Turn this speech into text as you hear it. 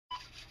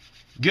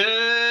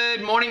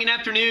Good morning and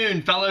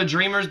afternoon, fellow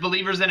dreamers,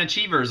 believers, and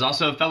achievers.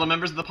 Also, fellow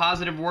members of the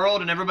positive world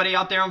and everybody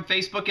out there on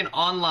Facebook and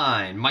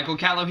online. Michael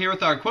Catlow here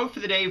with our quote for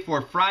the day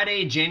for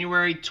Friday,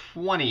 January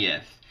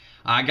 20th.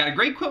 I got a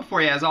great quote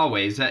for you as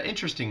always, an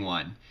interesting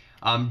one.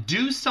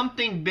 Do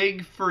something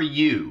big for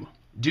you.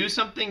 Do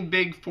something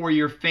big for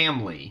your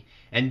family.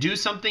 And do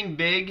something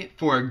big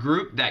for a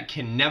group that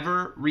can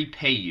never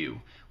repay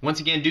you. Once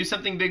again, do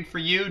something big for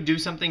you, do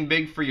something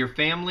big for your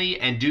family,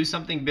 and do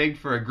something big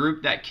for a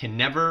group that can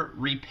never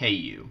repay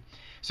you.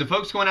 So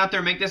folks, going out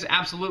there, make this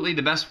absolutely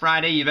the best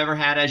Friday you've ever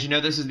had. As you know,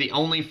 this is the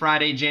only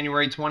Friday,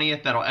 January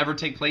 20th, that'll ever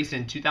take place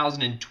in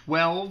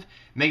 2012.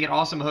 Make it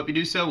awesome. I hope you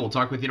do so. We'll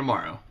talk with you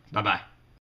tomorrow. Bye-bye.